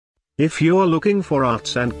If you're looking for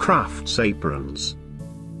arts and crafts aprons,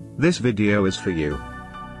 this video is for you.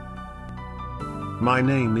 My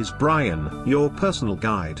name is Brian, your personal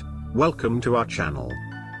guide. Welcome to our channel.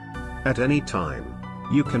 At any time,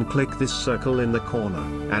 you can click this circle in the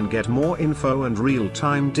corner and get more info and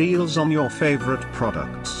real-time deals on your favorite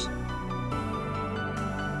products.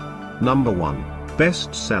 Number 1.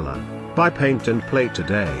 Bestseller. Buy Paint and Play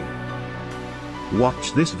today.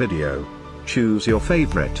 Watch this video. Choose your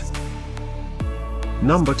favorite.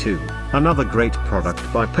 Number 2. Another great product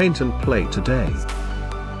by Paint and Play today.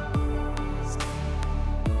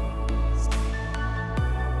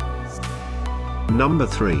 Number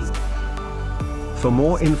 3. For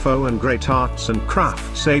more info and great arts and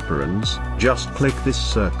crafts aprons, just click this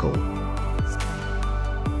circle.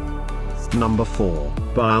 Number 4.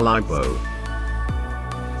 Buy Librao.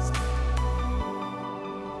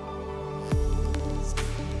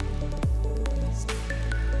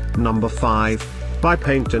 Number 5. Buy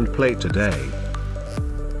Paint and Play today.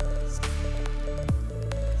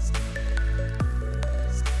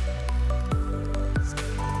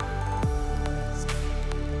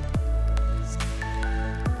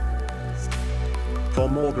 For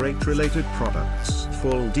more great related products,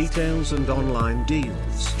 full details and online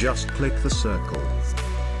deals, just click the circle.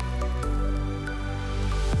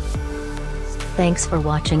 Thanks for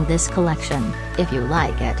watching this collection. If you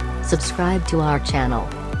like it, subscribe to our channel.